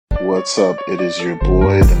What's up? It is your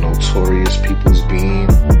boy, the notorious People's Bean,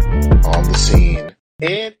 on the scene.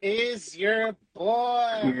 It is your boy,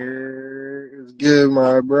 Yeah, it's good,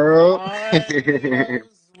 my bro. Harlitos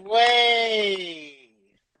Way.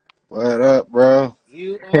 What up, bro?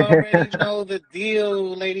 You already know the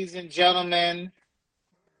deal, ladies and gentlemen.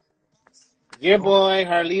 Your boy,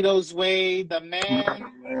 Harlitos Way, the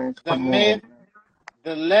man, Man, the come on, myth,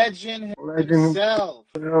 the legend legend himself.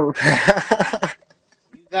 himself.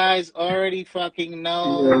 You guys already fucking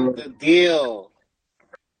know Yeah, the deal.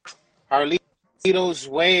 Harlitos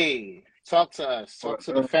Way. Talk to us. Talk what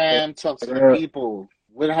to the up, fam. Talk to what the up, people.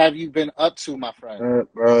 What have you been up to, my friend? what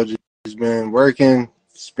up, bro? Just been working.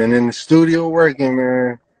 Just been in the studio working,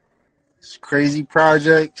 man. It's crazy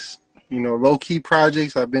projects, low key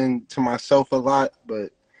projects. I've been to myself a lot,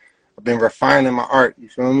 but I've been refining my art. You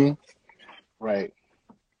feel me? Right.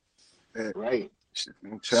 Yeah, Right.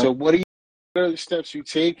 been chilling. So, what are the steps you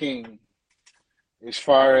taking as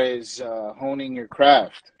far as honing your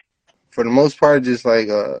craft? For the most part, just like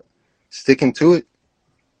sticking to it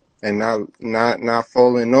and not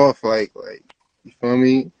falling off like you feel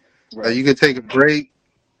me? Like Right. you could take a break.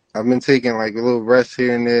 I've been taking like a little rest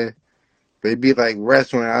here and there. But it'd be like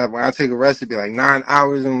rest when I take a rest, it'd be like 9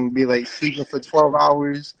 hours and be like sleeping for 12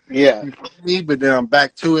 hours. Yeah. You feel me? But then I'm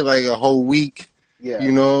back to it like a whole week, Yeah.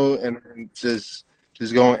 and just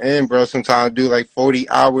going in, bro. Sometimes I do like 40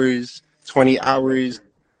 hours, 20 Right. hours,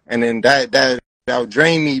 and then that'll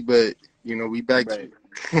drain me, but we back to Right.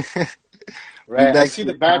 it. We Right. I back see to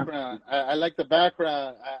the it constantly, background. I like the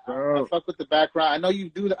background. I bro. fuck with the background. I know you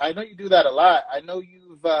do that. I know you do that a lot. I know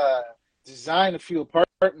you've designed a few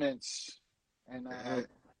apartments, and I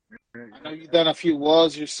know you've done a few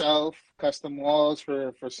walls yourself, custom walls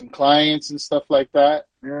for some clients and stuff like that.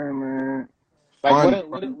 Yeah, man. Like Fun,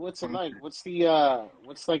 fun, what's it fun. like?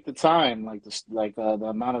 What's like the time like this like the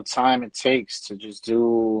amount of time it takes to just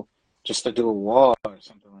to do a wall or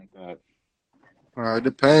something like that. It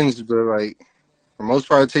depends, but like for most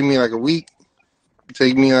part, it take me like a week.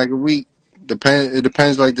 Take me like a week. It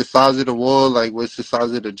depends like the size of the wall, like what's the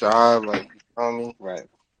size of the job, like you feel me? Right.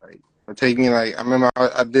 Like it take me like I remember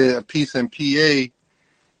I did a piece in PA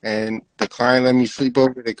and the client let me sleep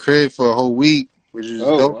over at the crib for a whole week, which is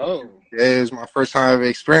Oh, dope. whoa. Yeah, it was my first time ever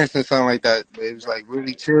experiencing something like that. But it was like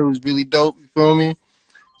really chill, it was really dope, you feel me?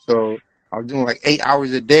 So I was doing like 8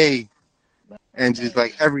 hours a day and just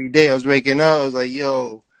Right. like every day I was waking up, I was like,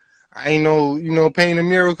 yo, I ain't know, painting a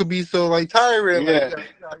mural could be so like tiring. Like Yeah.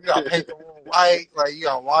 you gotta paint the wall white, like you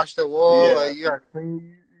gotta wash the wall, Yeah. like you gotta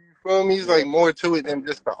clean. You feel me? It's like Yeah. more to it than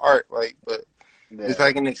just the art, like, but it's Yeah.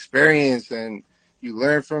 like an experience, and you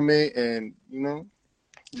learn from it, and you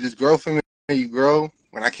just grow from it. You grow.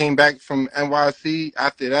 When I came back from NYC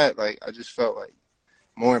after that, like I just felt like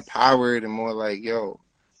more empowered and more like, yo,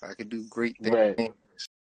 I could do great Right. things.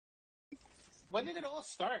 When did it all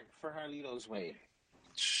start for Harlitos Way?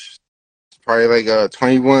 Probably like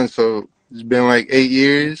 21, so it's been like 8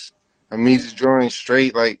 years of me just drawing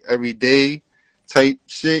straight like every day type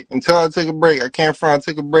shit until I took a break. I can't front.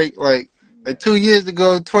 I took a break like Yeah. 2 years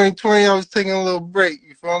ago, 2020. I was taking a little break.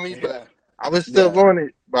 You feel me? But Yeah. I was still Yeah. on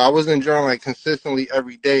it. But I wasn't drawing like consistently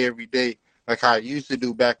every day, like how I used to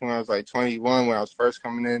do back when I was like 21 when I was first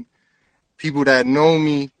coming in. People that know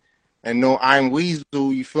me and know I'm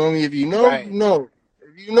Weasel. You feel me? If you know, you Right. know.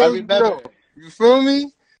 If you I know, you remember. know. You feel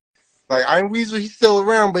me? Like I'm Weasel, he's still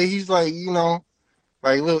around, but he's like,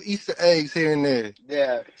 like little Easter eggs here and there.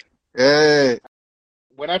 Yeah. Yeah,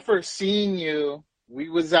 When I first seen you, we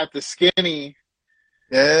was at the skinny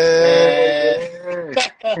yeah, and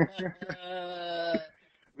yeah.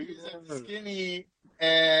 we was at the skinny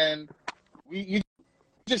and we you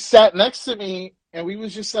just sat next to me and we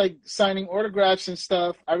was just like signing autographs and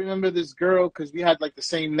stuff. I remember this girl because we had like the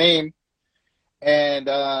same name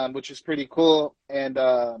and which is pretty cool. And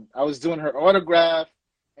I was doing her autograph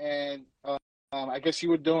and I guess you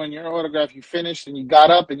were doing your autograph. You finished and you got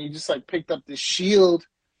up and you just like picked up this shield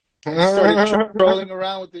and started Yeah, trolling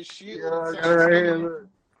around with this shield I got it inside right here. skinny.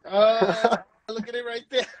 Look. Look at it right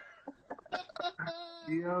there.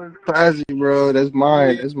 It's classy, bro. That's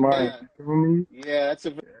mine. Yeah, That's mine. You feel me? yeah, that's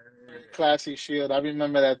a very classy shield. I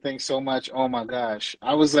remember that thing so much. Oh my gosh.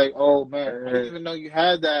 I was like, oh man, I didn't Yeah, even know you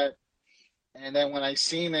had that. And then when I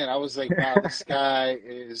seen it, I was like, wow, this guy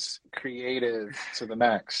is creative to the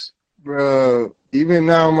max. bro. Even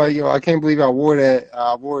now, I'm like, yo, I can't believe I wore that.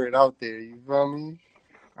 I wore it out there. You feel me?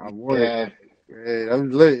 I wore it. Yeah. Like, yeah, that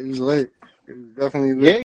was lit. It was lit. It was definitely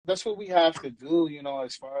lit. Yeah, that's what we have to do,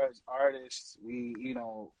 as far as artists,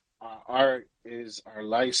 our art is our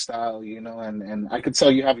lifestyle, and I could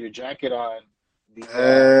tell you have your jacket on The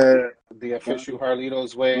Uh, the come official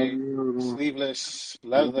Harlitos Way, on, sleeveless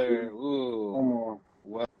leather. Ooh,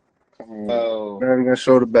 whoa. come on. Not even gonna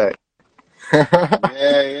show the back.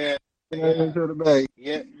 Yeah, yeah, Not even gonna yeah, show the back.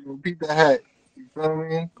 yeah. Repeat the hat. You feel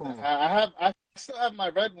me? Come on. I still have my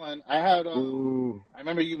red one. I had Ooh. I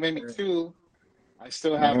remember you made me two. I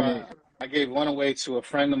still have Man. I gave one away to a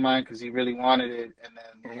friend of mine because he really wanted it, and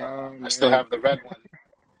then Oh, I still man. have the red one.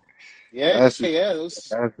 Yeah, That's just, yeah, it was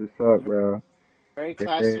that's what's up, bro. very Yeah,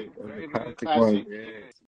 classic, that's a very classic one. classic.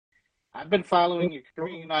 I've been following your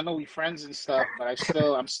career. You know, I know we friends and stuff, but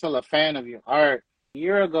I'm still a fan of your art. A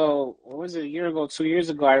year ago, what was it? A year ago, 2 years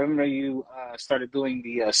ago, I remember you started doing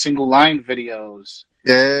the single line videos,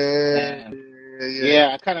 Yeah, and yeah, yeah.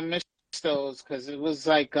 yeah, I kind of missed those because it was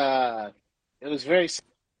like it was very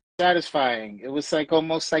satisfying. It was like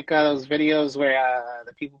almost like those videos where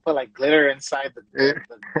the people put like glitter inside Yeah,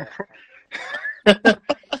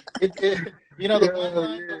 the you know, the one yeah,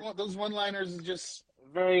 line, those one-liners is just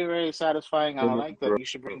very satisfying. I yeah. like Bro, them. You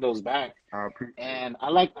should bring those back. I appreciate it. And I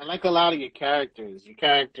like a lot of your characters. Your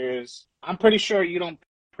characters, I'm pretty sure you don't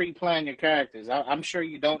pre-plan your characters. I'm sure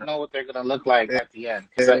you don't know what they're gonna look like Yeah, at the end,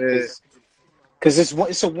 yeah. because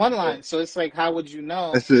it's a one line. So it's like, how would you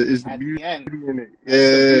know It's the at beauty the end? in it. That's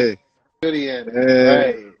the Yeah, beauty in it, yeah,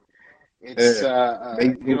 right? It's yeah.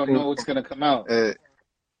 Makes you me don't think know what's gonna come out.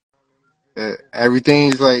 uh,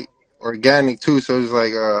 everything's like organic too. So it's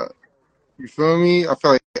like you feel me? I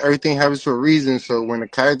feel like everything happens for a reason. So when the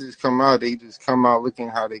characters come out, they just come out looking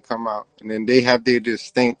how they come out, and then they have their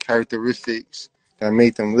distinct characteristics that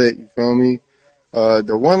make them lit. You feel me?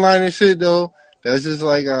 The one liner shit though, that's just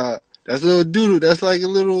like that's a little doodle. That's like a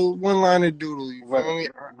little one liner doodle. You feel Right, me?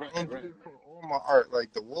 I don't do right. this for all my art.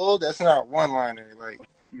 Like the wall, that's not one liner. Like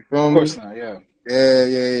you feel Of me? course not. Yeah. Yeah,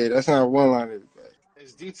 yeah, yeah. That's not one liner.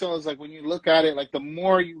 As details like when you look at it, like the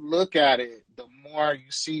more you look at it, the more you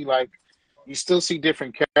see like you still see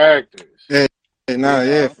different characters, Yeah, yeah, you nah,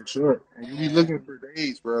 yeah, know? for sure. And you be looking And for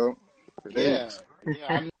days, bro. For yeah, days.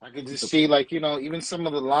 yeah, I could just see like, you know, even some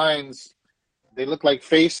of the lines, they look like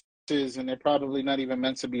faces and they're probably not even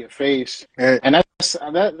meant to be a face. Yeah, And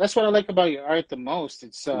that's what I like about your art the most.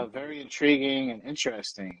 It's very intriguing and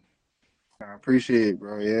interesting. I appreciate it,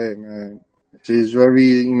 bro. Yeah, man. It's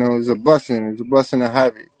very, it's a blessing. It's a blessing to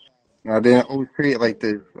have it. I didn't always create like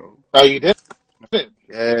this, so Oh, you did it.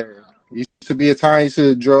 yeah. Used to be a time I used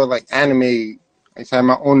to draw like anime. I used to have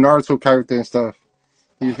my own Naruto character and stuff.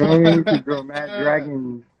 You feel me? To draw mad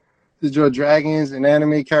dragons. To draw dragons and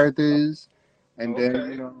anime characters. And then,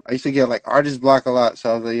 Okay. I used to get like artist block a lot.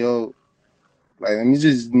 So I was like, yo, like, let me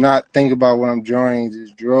just not think about what I'm drawing,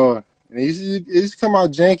 just draw. And it used to come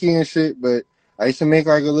out janky and shit, but I used to make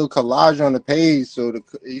like a little collage on the page. So it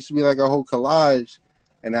used to be like a whole collage.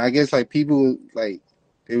 And I guess like people, like,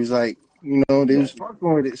 it was like, they Yeah. was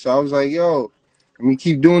fucking with it. So I was like, yo, let me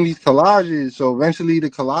keep doing these collages. So eventually the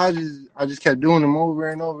collages, I just kept doing them over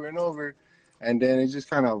and over and over. And then it just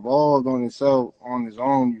kind of evolved on itself, on its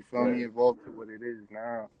own. You feel me? Right. Evolved to what it is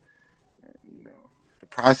now. You know, the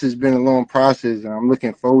process has been a long process, and I'm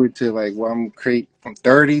looking forward to like what I'm create from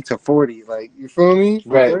 30 to 40. Like you feel me?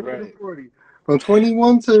 From Right, 30 to right. 40. From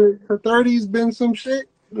 21 to 30 has been some shit,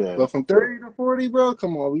 Yeah. but from 30 to 40, bro,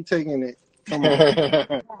 come on, we taking it. Come on,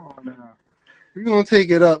 come on now. We gonna take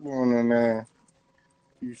it up on them, man.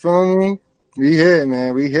 You feel me? We here,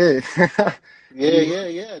 man. We here. Yeah, We- yeah,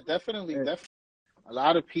 yeah, definitely, definitely. A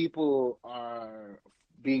lot of people are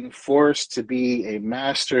being forced to be a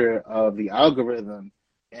master of the algorithm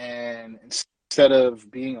and instead of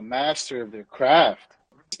being a master of their craft.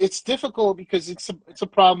 It's difficult because it's a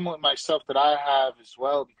problem with myself that I have as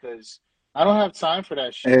well because I don't have time for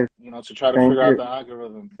that shit, Hey, you know, to try to same figure out here. the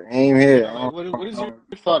algorithm. Same You here. know, like what is your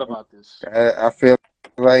thought about this? I feel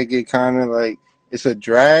like it kind of like it's a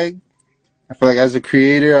drag. I feel like as a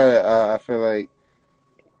creator, I feel like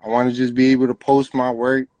I want to just be able to post my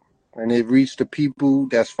work and it reach the people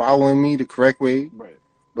that's following me the correct way. Right.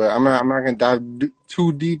 But I'm not gonna dive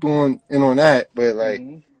too deep on that. But like,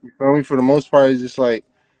 Hmm. you feel me? For the most part, it's just like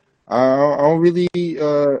I don't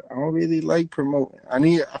really like promoting. I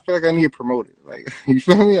feel like I need to promote it. Like you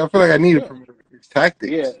feel me? I feel like I need to Yeah. promote it. It's Yeah.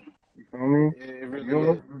 tactics. You feel me? It If really you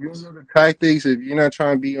don't is. know the tactics, if you're not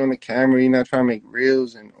trying to be on the camera, you're not trying to make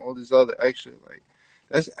reels and all this other extra, like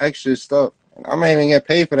that's extra stuff. And I'm not even get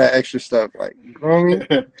paid for that extra stuff. Like, you feel me?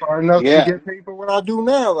 Far enough to Yeah. get paid for what I do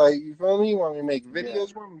now. Like, you feel me? You want me to make Yeah. videos?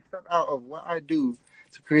 You want me to step out of what I do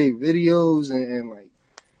to create videos and like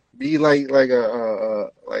be like a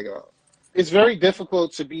It's very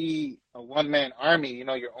difficult to be a one-man army, you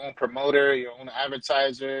know, your own promoter, your own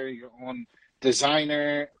advertiser, your own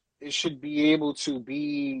designer. It should be able to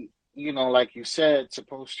be like you said, it's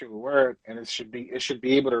supposed to work, and it should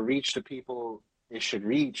be able to reach the people it should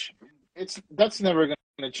reach. That's never going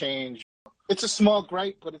to change. It's a small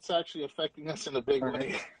gripe, but it's actually affecting us in a big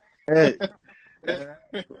way. Hey, that-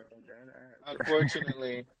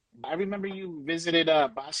 Unfortunately, I remember you visited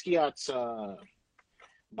Basquiat's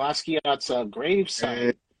yeah,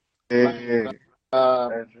 gravesite. Like, yeah,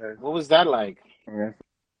 that's what was that like? that's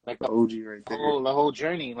Like the OG right there. the whole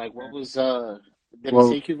journey. Like, what was did it Well,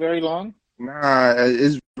 take you very long? nah,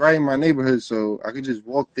 it's right in my neighborhood, so I could just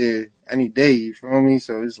walk there any day. You feel me?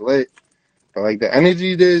 So it's lit. But like the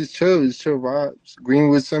energy there is chill. It's chill vibes.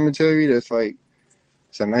 Greenwood Cemetery. That's like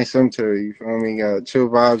it's a nice cemetery. You feel me? Got chill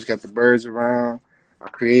vibes. Got the birds around. I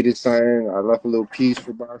created something. I left a little piece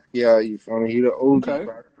for Basquiat. You feel me? He the OG. Okay.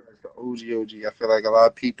 Basquiat's the OG OG. I feel like a lot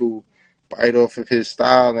of people bite off of his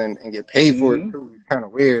style and get paid for it Hmm. too. It's kind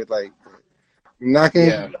of weird. Like I'm not gonna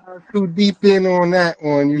Yeah. dive too deep in on that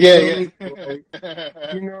one. You Yeah, feel me? Like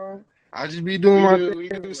yeah. you know, I just be doing my We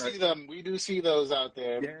thing. do Like see them. We do see those out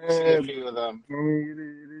there. We do see a yeah, few of them. I mean,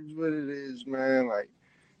 it is what it is, man. Like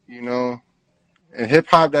you know. And hip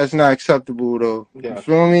hop, that's not acceptable though. You Yeah.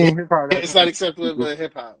 feel me? Hip hop, that's It's not not acceptable acceptable. with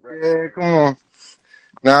hip hop, right? Yeah, come on.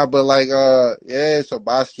 Nah, but like, yeah. So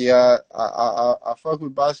Basquiat, I fuck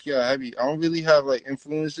with Basquiat heavy. I don't really have like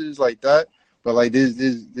influences like that, but like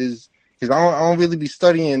because I don't really be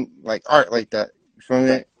studying like art like that. You feel me?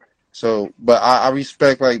 Right. So, but I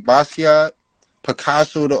respect like Basquiat,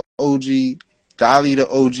 Picasso the OG, Dali the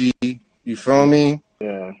OG. You feel Yeah. me?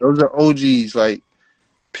 Yeah. Those are OGs. Like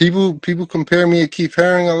people compare me to Keith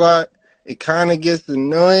Haring a lot. It kind of gets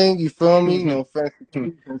annoying. You feel me? No offense to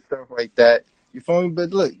Keith and stuff like that. You feel me?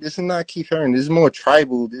 But look, this is not Keith Haring. This is more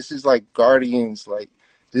tribal. This is like Guardians. Like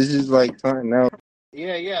this is like something else.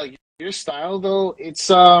 Yeah, yeah. Your style though, it's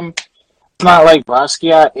not like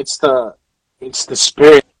Basquiat. It's the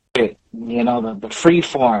spirit. The free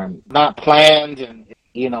form, not planned, and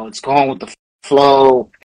it's going with the flow,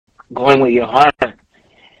 going with your heart,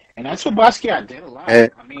 and that's what Basquiat did a lot. Yeah,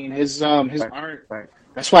 I mean, his like, art. like,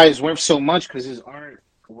 That's why it's worth so much because his art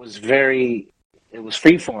was it was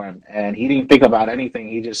free form, and he didn't think about anything.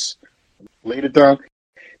 He just laid it down.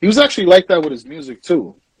 He was actually like that with his music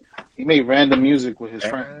too. He made random music with his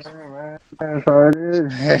friends. man, that's how it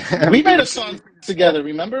is. We made a song together.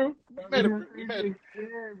 Remember? We made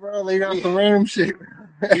Yeah, bro, laid out we some random shit.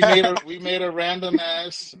 we made a random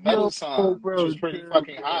ass Yo, metal song, which bro, was pretty chill,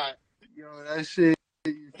 fucking bro. hot. Yo, that shit.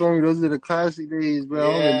 You feel me? Those are the classic days, bro.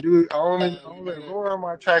 I don't even Yeah, do it. I we don't made even it. go around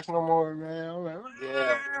my tracks no more, man.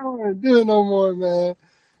 Yeah, I don't even do it no more, man.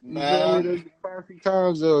 You feel me? nah, Those are classic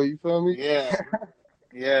times, though. You feel me?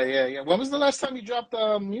 yeah, yeah. When was the last time you dropped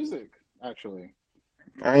music? Actually.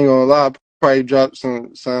 I ain't gonna lie. I probably dropped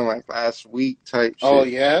some like last week type Oh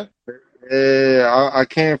shit. yeah. Yeah, I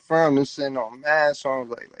can't find them sitting on mad songs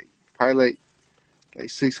like probably like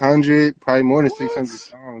 600, probably more than 600 What?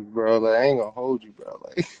 songs, bro. Like I ain't gonna hold you, bro.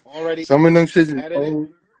 Like Already some of them shits is edited? old,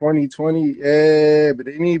 2020, yeah, but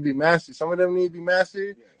they need to be mastered. Some of them need to be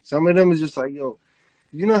mastered. Yeah. Some of them is just like, yo,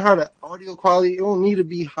 you know how the audio quality, it don't need to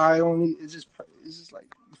be high, only it's just like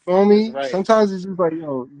you feel That's me? right. Sometimes it's just like,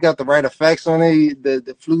 you got the right effects on it,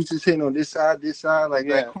 the flutes is hitting on this side, like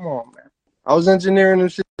Yeah. come on, man. I was engineering them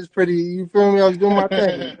shits pretty, you feel me? I was doing my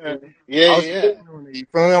thing. Yeah, I was yeah. spitting on it, you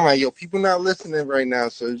feel me? I'm like, yo, people not listening right now,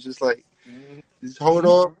 so it's just like Mhm. just hold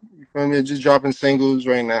off. You feel me? Just dropping singles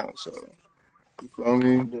right now. So you feel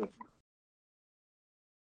me? Yeah.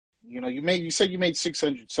 You said you made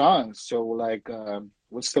 600 songs. So like,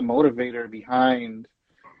 what's the motivator behind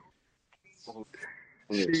all this?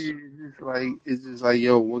 Shit, it's just like,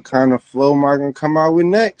 yo, what kind of flow am I gonna come out with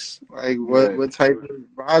next? Like, Right. what type of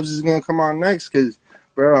vibes is gonna come out next? Cause,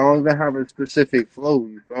 bro, I don't even have a specific flow.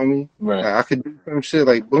 You feel me? Right. Like, I could do some shit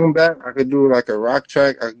like boom bap. I could do like a rock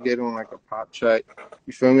track. I could get on like a pop track.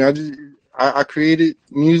 You feel me? I created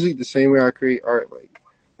music the same way I create art.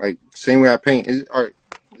 Like same way I paint. It's art.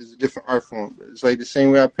 It's a different art form, but it's like the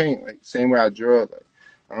same way I paint. Like the same way I draw. Like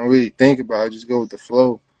I don't really think about it. I just go with the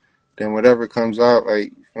flow. Then whatever comes out, like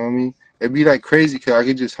you feel me? It'd be like crazy because I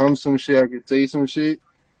could just hum some shit, I could say some shit,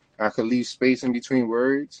 I could leave space in between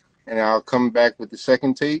words, and I'll come back with the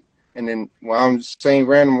second take. And then while I'm saying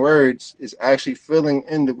random words, it's actually filling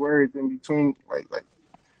in the words in between, like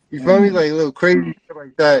you feel me? Mm. Like a little crazy shit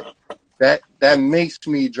like that. That makes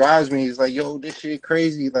me drives me. It's like yo, this shit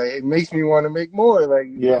crazy. Like it makes me want to make more. Like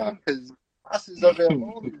you feel Yeah. me? Because the process of it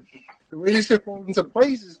alone the way this shit falls into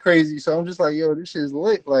place is crazy. So I'm just like, yo, this shit's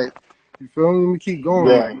lit. Like, you feel me? Let me keep going.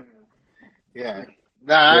 Yeah. Like, Yeah.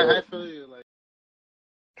 Nah, yeah, I feel you. Like,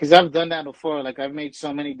 because I've done that before. Like, I've made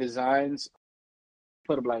so many designs,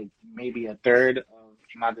 put up like maybe a third of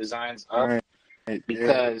my designs up Right. Yeah.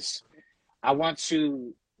 because I want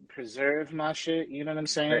to preserve my shit. You know what I'm Right.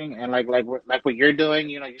 saying? And like what you're doing.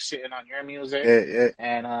 You know, you're sitting on your music, Yeah.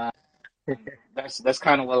 and that's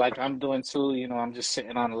kind of what like I'm doing too. You know, I'm just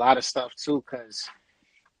sitting on a lot of stuff too because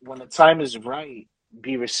when the time is right,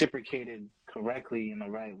 be reciprocated correctly in the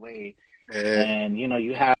right way. Yeah. And you know,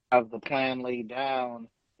 you have the plan laid down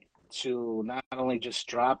to not only just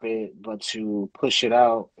drop it, but to push it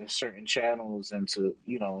out in certain channels and to,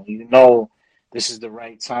 this is the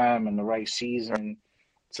right time and the right season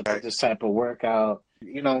to put Right. this type of work out.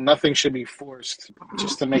 You know, nothing should be forced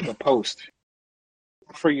just to make a post.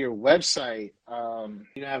 For your website,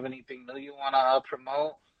 you have anything new you want to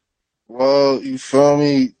promote? Well, you feel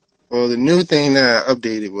me? Well, the new thing that I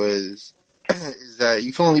updated was is that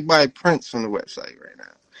you can only buy prints on the website right now.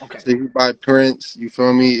 Okay. So you buy prints, you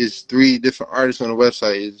feel me? It's three different artists on the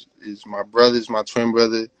website. Is my brothers, my twin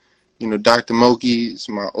brother, Dr. Moki, it's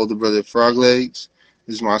my older brother Frog Legs,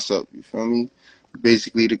 this is myself, you feel me?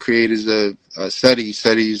 Basically the creators of SETI.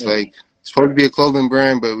 SETI is Yeah. like supposed to be a clothing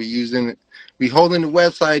brand, but we holding the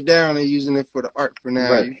website down and using it for the art for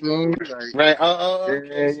now. Right. You feel me? Like Right. Oh, okay.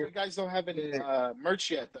 yeah, So you guys don't have any yeah. merch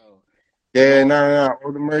yet, though. Yeah, No. no.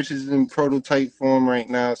 All the merch is in prototype form right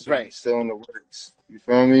now, so we Right. still in the works. You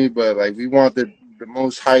feel me? But like, we want the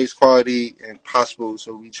most highest quality and possible,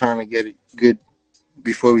 so we trying to get it good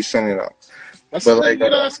before we send it out. That's But like,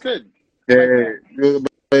 that's good. I like yeah, that.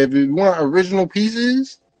 but if you want original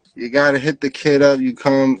pieces, you gotta hit the kid up. You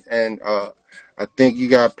come and I think you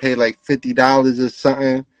gotta pay like $50 or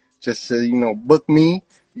something just to book me.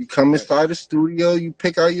 You come Right. inside the studio, you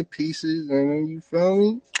pick out your pieces, and then you feel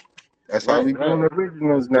me. That's how Right. we Right. doing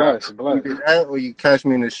originals now. Bless. Bless. Either that or you catch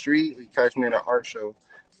me in the street or you catch me at an art show.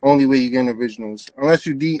 Only way you get originals. Unless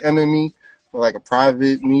you DMing me for like a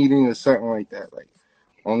private meeting or something like that. Like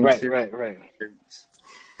only Right. serious, Right.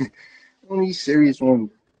 Right. only serious ones.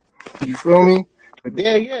 You feel me? But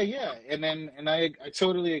Yeah. Yeah. Yeah. And I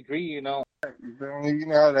totally agree. You know. you feel me? You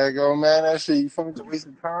know how that go, man. That shit, you feel me? It's a waste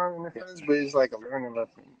of time in the Yeah. sense, but it's like a learning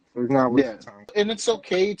lesson. So it's not a waste Yeah. of time. And it's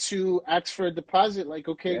okay to ask for a deposit. Like,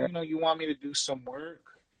 okay, Yeah. you want me to do some work.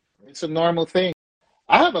 It's a normal thing.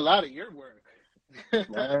 I have a lot of your work.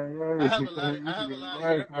 Man, you feel me? I You have a get lot of your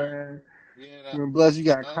blessed, art. man. You And plus, you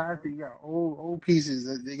got know. classic, you got old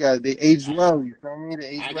pieces. They aged well. You feel me? They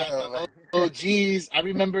aged I got well. the Like, OGs. I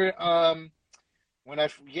remember when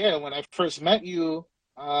I first met you,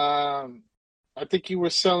 I think you were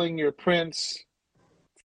selling your prints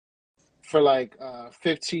for like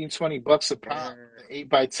 15, $20 a pop, the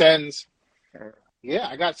 8x10s. Yeah,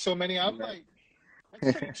 I got so many. I'm like,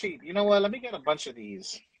 that's pretty cheap. You know what? Let me get a bunch of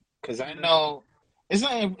these because I know it's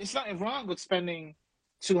not wrong with spending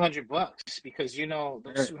 $200 because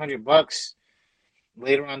those $200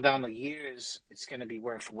 later on down the years it's gonna be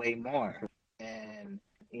worth way more. And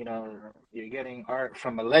you're getting art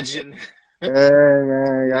from a legend. yeah,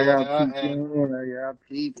 man, I got Yeah, peep and in. I got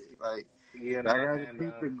peep. Like, I got to and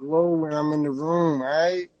peep the glow when I'm in the room,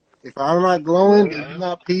 right? If I'm not glowing, then you're uh,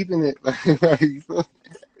 not peeping it. Like,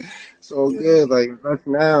 so yeah, good. Like, that's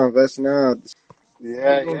now. That's now. We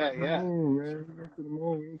yeah, go to yeah, the yeah. moon, man. We go to the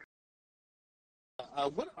moon.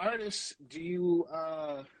 What artists do you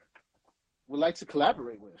would like to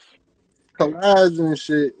collaborate with? Collabs and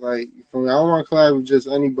shit. Like, for me, I don't want to collab with just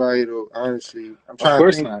anybody, though, honestly. Of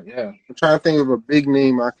course not. Yeah. I'm trying to think of a big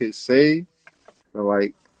name I could say. But,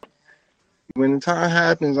 like, when the time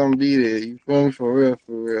happens, I'm gonna be there. You feel me? For real,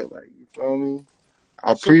 for real. Like, you feel me?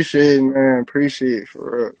 I So appreciate it, man. Appreciate it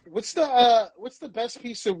for real. what's the best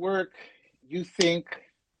piece of work you think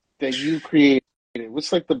that you created?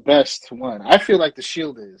 What's like the best one? I feel like the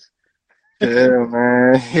Shield is. Yeah,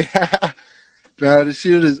 man. Yeah. Nah, the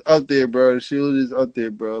shield is up there, bro. The shield is up there,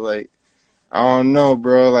 bro. Like, I don't know,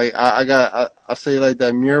 bro. Like, I say like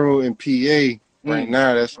that mural in PA right Mm,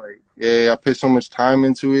 now. That's like, yeah, I put so much time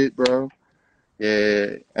into it, bro.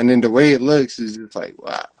 Yeah, and then the way it looks is just like,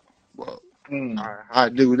 wow. Well, mm. I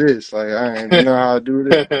do this. Like, I didn't even know how to do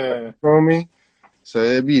this. Like, you feel me? So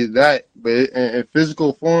it'd be that, but in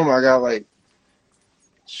physical form, I got like,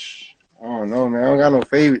 I don't know, man. I don't got no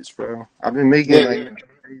favorites, bro. I've been making Yeah, like yeah.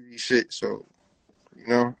 crazy shit, so you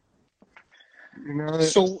know,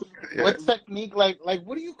 So yeah. what technique like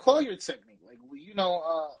what do you call your technique? Like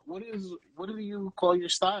what do you call your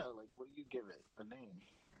style? Like what do you give it a name?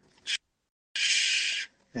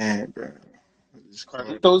 Man, bro. It's called,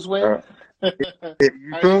 Harlitos way?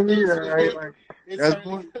 you feel me? Harlitos way. Like, It's that's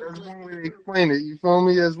Harlitos way. one way to explain it. You feel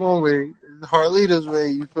me? That's one way. It's Harlitos way.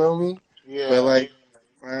 You feel me? But Yeah, like,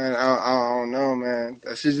 man, I don't know, man.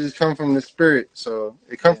 That shit just come from the spirit. So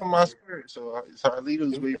it come yeah. from my spirit. So it's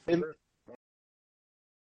Harlitos It, way for it, real.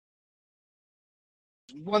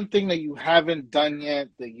 one thing that you haven't done yet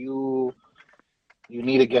that you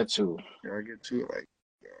need to get to? I get to it like,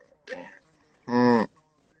 mm,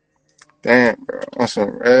 damn, bro. On some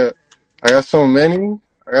rap. I got so many.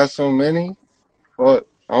 I got so many. But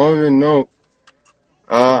I don't even know.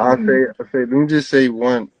 Mm, I say, let me just say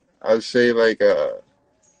one. I'd say like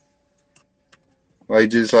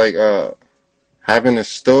just having a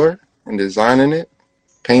store and designing it,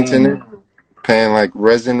 painting it, mm, paying like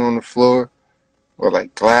resin on the floor or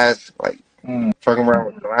like glass, like mm. fucking around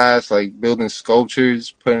with glass, like building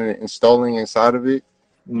sculptures, installing inside of it,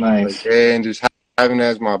 like Nice. yeah, and just having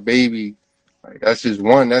that as my baby. Like that's just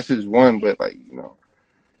one. That's just one. But like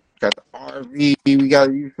got the RV. We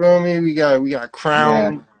got you feel me. We got Yeah,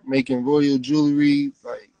 crowns, making royal jewelry.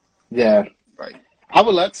 yeah. Like I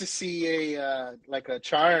would love to see a like a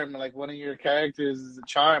charm, like one of your characters is a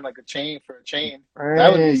charm, like a chain for a chain.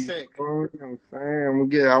 That would be man, you sick. know what I'm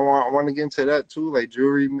saying? I want to get into that too, like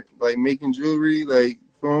jewelry, like making jewelry, like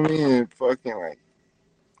feel me, and fucking like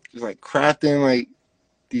just like crafting like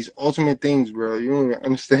these ultimate things, bro. You don't even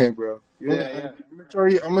understand, bro. You don't. Yeah, yeah. I'm gonna show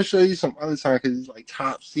you. I'm gonna show you some other time because it's like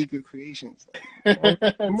top secret creations. Like,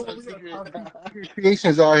 come on, Top we got secret. top secret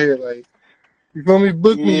creations out here. Like, you feel me?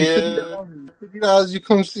 Book me fifty Yeah. dollars. $50, you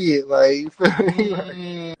come see it. Like, you feel me?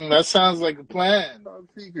 Like, That sounds like a plan. top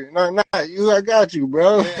secret. No, not you. I got you,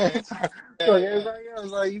 bro. Yeah, yeah, Like yeah, everybody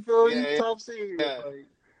else, like you feel me? yeah, Top secret. yeah. Like,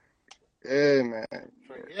 yeah, man.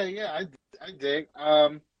 Yeah, yeah. I dig.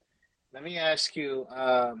 Let me ask you.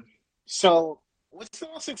 So what's the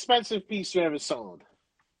most expensive piece you ever sold?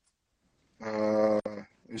 Uh,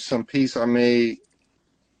 there's some piece I made.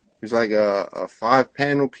 It's like a 5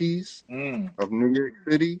 panel piece Mm, of New York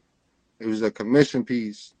City. It was a commission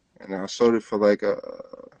piece, and I sold it for like I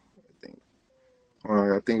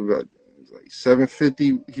think about it was like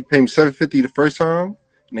 750. He paid me 750 the first time,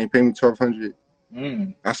 and they paid me 1200.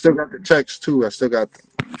 mm. I still got the checks too. I still got them.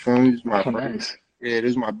 You feel me? It's my Oh, first. nice. Yeah,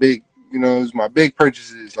 this is my big. It was my big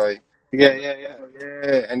purchases. Like, Yeah, yeah, yeah.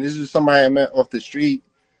 yeah, and this is somebody I met off the street.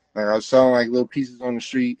 Like I was selling like little pieces on the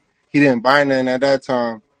street. He didn't buy nothing at that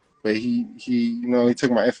time, but he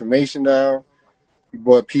took my information down. He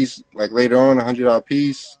bought a piece like later on, $100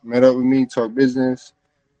 piece. Met up with me, talk business,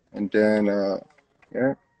 and then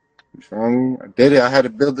yeah, you feel me? I did it. I had to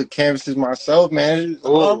build the canvases myself, man. It's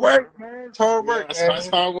hard Oh, work, man. It's hard yeah. work, That's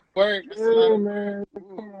man. hard work. That's a lot Yeah, of. man.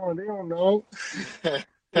 Ooh. Come on, they don't know. You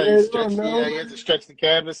Yeah, they don't stretch the. know. You have to stretch the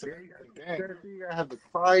canvas and Yeah, you everything. Dang. gotta have the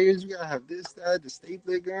pliers. You gotta have this, that, the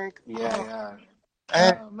stapler gun. Yeah, yeah.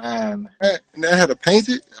 Man, Oh man. and I had to paint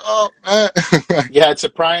it. Oh man. Yeah, it's a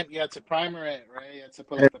prime. Yeah, it's a primer it, right? You have to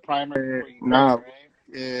put like the primer before you paint, Nah. right?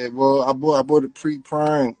 Yeah. Well, I bought it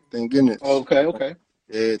pre-prime. Thank goodness. Okay, okay.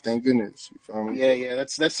 Yeah. Thank goodness. You feel me? Yeah, yeah. That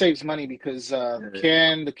saves money because Yeah.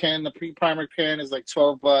 the pre-primer can is like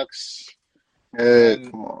 $12, and Yeah.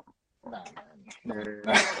 then Come on. nah, man, Yeah.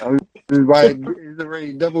 nah. It was like it was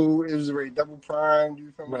already double. It was already double primed.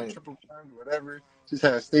 You feel me? Right. Triple primed, whatever. Just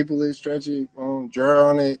had to staple it, stretch it, draw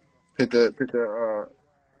on it, put the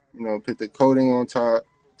coating on top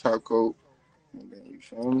coat. And then, you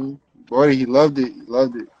feel me? Boy, he loved it. He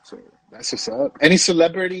loved it. So, That's what's up. Any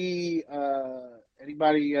celebrity?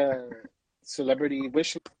 Anybody? Celebrity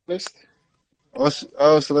wish list?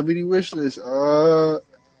 celebrity wish list. I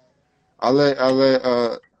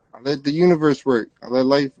let the universe work. I let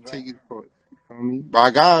life Right. take its course. You feel me?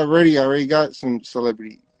 But I already got some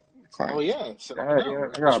celebrity Oh clients. yeah. So let me Yeah,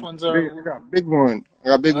 know. yeah. Which ones are? I got a big one. I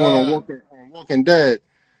got a big one Uh, on Walking Dead.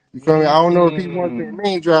 You feel me? I don't know if he wants to mm,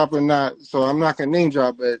 name drop or not, so I'm not gonna name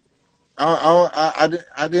drop. But I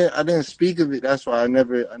didn't speak of it. That's why I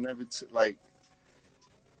never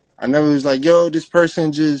was like, yo, this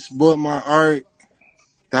person just bought my art.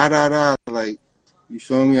 Da da da. Like, you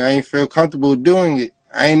feel me? I ain't feel comfortable doing it.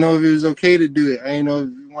 I ain't know if it was okay to do it. I ain't know if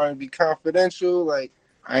you want to be confidential. Like,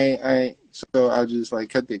 so I just like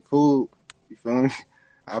kept it cool. You feel me?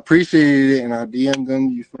 I appreciated it and I DM'd them.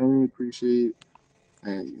 You feel me? Appreciate it.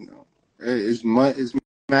 And, it's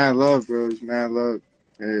mad love, bro. It's mad love.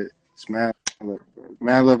 It's mad love, bro. It's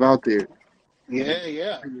mad love out there. yeah,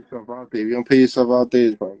 yeah. Put yourself out there. If you don't put yourself out there,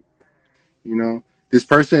 it's like, you know, this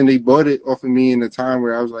person they bought it off of me in a time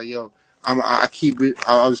where I was like, yo, I keep it.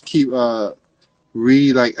 I was keep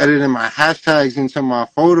like editing my hashtags into my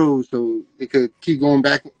photos so it could keep going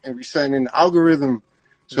back and resetting in the algorithm.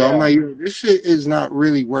 So I'm Yeah. like, yo, this shit is not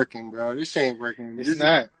really working, bro. This ain't working. It's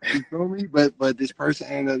not. You feel me? But this person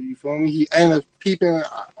ended up, you feel me? He ended up peeping.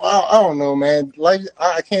 I don't know, man. Like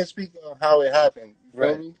I can't speak on how it happened. You feel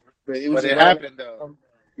Right. me? But it was But it around that happened though. time.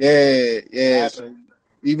 Yeah, It yeah. So happened.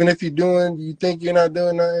 even if you think you're not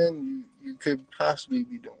doing nothing, you could possibly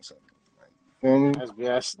be doing something. You know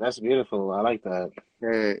what That's beautiful. I like that.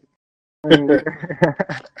 I mean?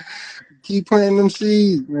 Yeah. Keep planting them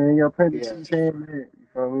seeds, man. You gotta plant the Yeah. seeds here and there. You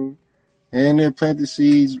feel me? And then plant the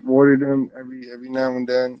seeds, water them every now and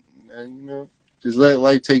then, and just let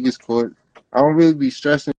life take its course. I don't really be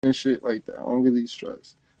stressing and shit like that. I don't really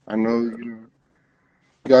stress. I know, Yeah. you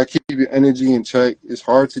gotta keep your energy in check. It's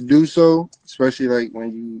hard to do so, especially like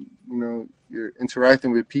when you're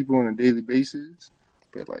interacting with people on a daily basis.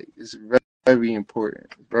 But like, it's very, very important.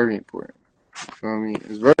 It's very important. You feel me?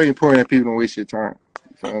 It's very important that people don't waste your time.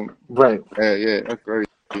 You feel me? Right. Yeah, yeah, that's very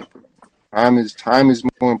important. Time is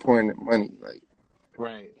more important than money. Like,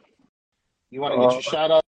 Right. You want to get uh, your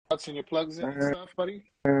shout outs and your plugs in and man, stuff, buddy?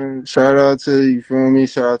 shout out to you feel me.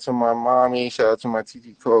 Shout out to my mommy. Shout out to my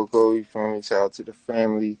TT Coco. You feel me. Shout out to the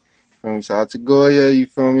family. You feel me. Shout out to Goya. You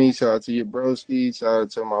feel me. Shout out to your broski. Shout out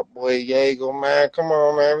to my boy Yago. Man, come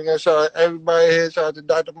on, man. We gonna shout out everybody here. Shout out to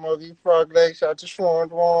Dr. Muggy Frog Leg. Shout out to Swan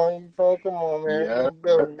Dwan. You feel me? Come on, man. We Yeah. gonna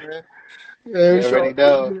build, man. Yeah, You we already shout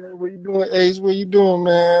know. what you doing, Ace? What you doing,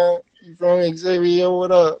 man? You feel me? Xavier,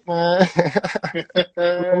 what up, man?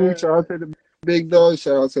 Feel me? Shout out to the big dog.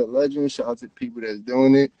 Shout out to the legends. Shout out to the people that's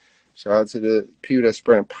doing it. Shout out to the people that's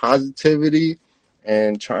spreading positivity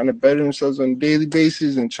and trying to better themselves on a daily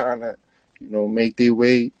basis and trying to, make their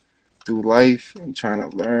way through life and trying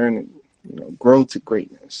to learn and, grow to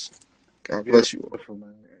greatness. God bless you all. Beautiful,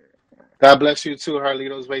 man. God bless you too,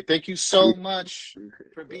 Harlitos Way. Thank you so Appreciate much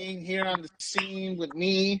it, for bro. being here on the scene with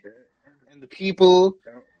me and the people.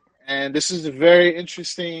 And this is a very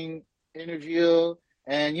interesting interview.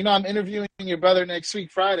 And I'm interviewing your brother next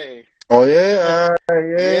week, Friday. Oh yeah, yeah.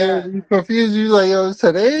 Yeah, You confused. You like, yo,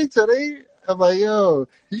 today. I'm like, yo,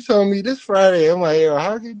 you told me this Friday. I'm like, yo,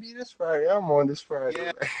 how can it be this Friday? I'm on this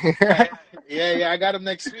Friday. yeah, Like, yeah. I got him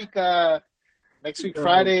next week yo,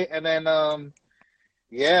 Friday, and then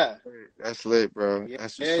yeah, that's lit, bro.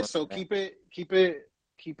 That's what's yeah. up, So man. keep it keep it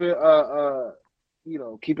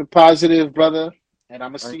positive, brother. And I'm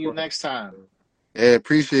gonna see you Likewise, next time. bro. Yeah,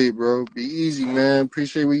 appreciate it, bro. Be easy, man.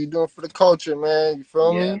 Appreciate what you doing for the culture, man. You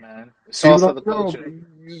feel Yeah, me? man. It's all People for the don't know, but culture.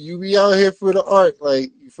 you be out here for the art,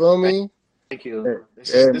 like you feel me? Thank you. Yeah, This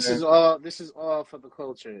is yeah, this man. is all this is all for the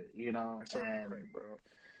culture, That's all and right, bro.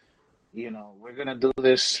 we're gonna do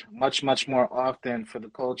this much more often for the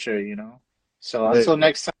culture. So Lit, until bro.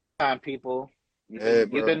 next time, people, Yeah,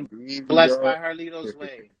 you've bro. been Be easy, blessed y'all. by Harlitos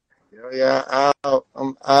Way. Yo, yeah, out.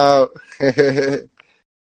 I'm out.